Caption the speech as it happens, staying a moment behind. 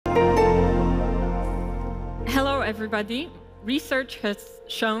everybody. Research has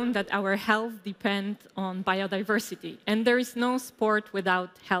shown that our health depends on biodiversity, and there is no sport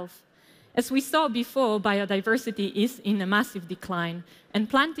without health. As we saw before, biodiversity is in a massive decline, and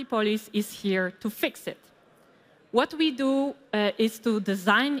Plantipolis is here to fix it. What we do is to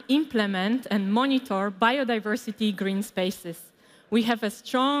design, implement, and monitor biodiversity green spaces. We have a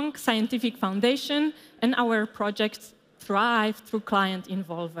strong scientific foundation, and our projects thrive through client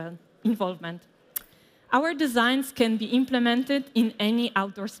involvement. Our designs can be implemented in any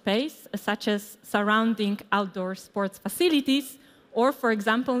outdoor space, such as surrounding outdoor sports facilities, or, for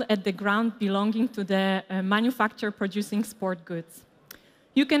example, at the ground belonging to the manufacturer producing sport goods.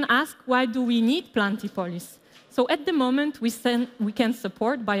 You can ask, why do we need Plantipolis? So at the moment, we can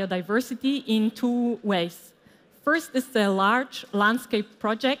support biodiversity in two ways. First is a large landscape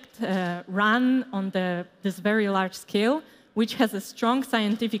project run on this very large scale, which has a strong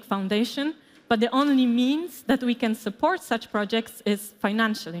scientific foundation, but the only means that we can support such projects is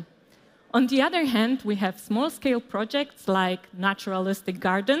financially. On the other hand, we have small-scale projects like naturalistic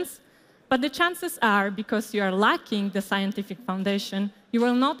gardens, but the chances are, because you are lacking the scientific foundation, you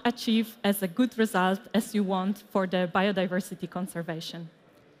will not achieve as a good result as you want for the biodiversity conservation.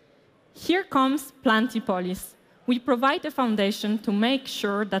 Here comes Plantipolis. We provide a foundation to make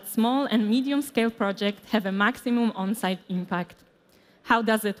sure that small and medium-scale projects have a maximum on-site impact. How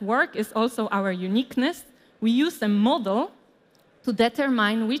does it work is also our uniqueness. We use a model to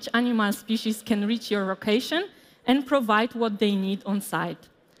determine which animal species can reach your location and provide what they need on site.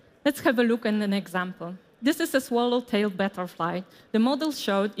 Let's have a look at an example. This is a swallow-tailed butterfly. The model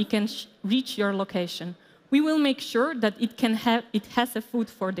showed it can reach your location. We will make sure that it has a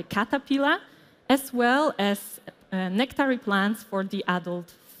food for the caterpillar, as well as nectary plants for the adult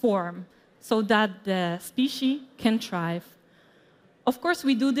form, so that the species can thrive. Of course,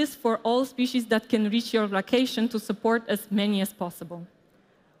 we do this for all species that can reach your location to support as many as possible.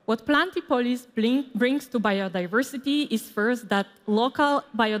 What Plantipolis brings to biodiversity is first that local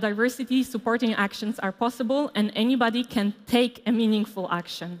biodiversity supporting actions are possible and anybody can take a meaningful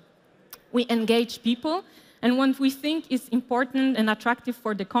action. We engage people, and what we think is important and attractive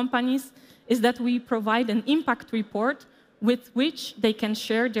for the companies is that we provide an impact report with which they can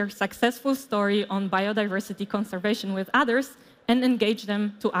share their successful story on biodiversity conservation with others and engage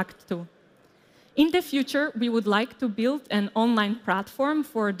them to act too. In the future, we would like to build an online platform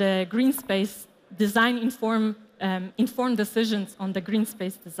for the green space design, informed decisions on the green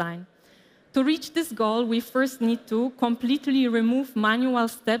space design. To reach this goal, we first need to completely remove manual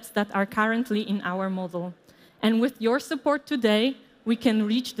steps that are currently in our model. And with your support today, we can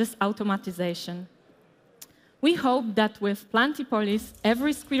reach this automatization. We hope that with Plantipolis,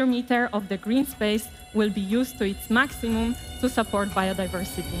 every square meter of the green space will be used to its maximum to support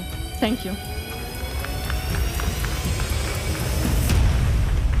biodiversity. Thank you.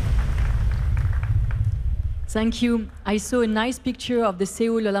 Thank you. I saw a nice picture of the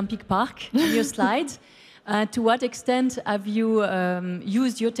Seoul Olympic Park on your slides. To what extent have you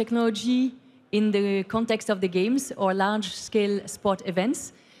used your technology in the context of the games or large-scale sport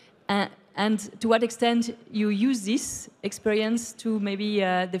events? And to what extent you use this experience to maybe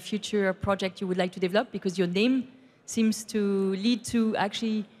the future project you would like to develop, because your name seems to lead to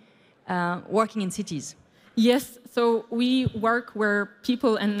actually working in cities. Yes, so we work where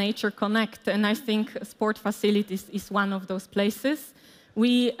people and nature connect, and I think sport facilities is one of those places.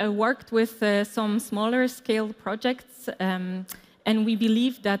 We worked with some smaller scale projects, and we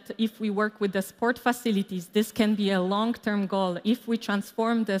believe that if we work with the sport facilities, this can be a long-term goal. If we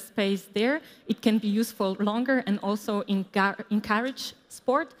transform the space there, it can be useful longer and also encourage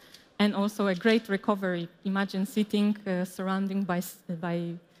sport and also a great recovery. Imagine sitting surrounded by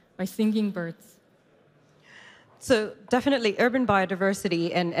singing birds. So definitely urban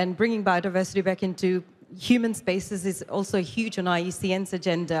biodiversity and bringing biodiversity back into human spaces is also huge on IUCN's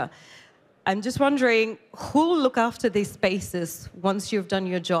agenda. I'm just wondering, who will look after these spaces once you've done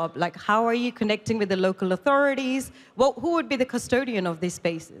your job? Like, how are you connecting with the local authorities? Who would be the custodian of these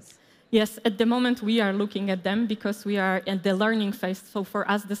spaces? Yes, at the moment we are looking at them because we are in the learning phase. So for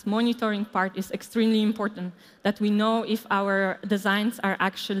us, this monitoring part is extremely important, that we know if our designs are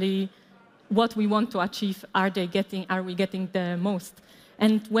actually what we want to achieve. Are we getting the most?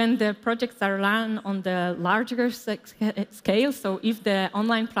 And when the projects are run on the larger scale, so if the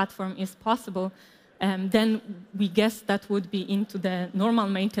online platform is possible, then we guess that would be into the normal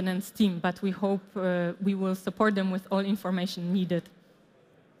maintenance team, but we hope we will support them with all information needed.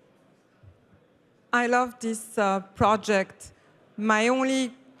 I love this project. My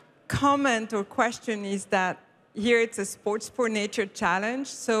only comment or question is that here it's a Sports for Nature challenge,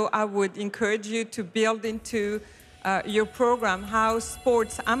 so I would encourage you to build into your program, how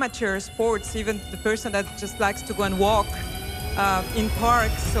sports, amateur sports, even the person that just likes to go and walk in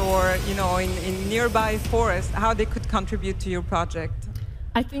parks or in nearby forests, how they could contribute to your project?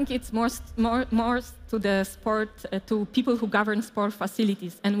 I think it's more to the sport, to people who govern sport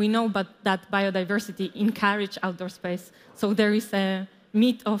facilities. And we know that biodiversity encourages outdoor space. So there is a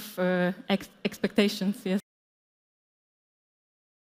meet of expectations, yes.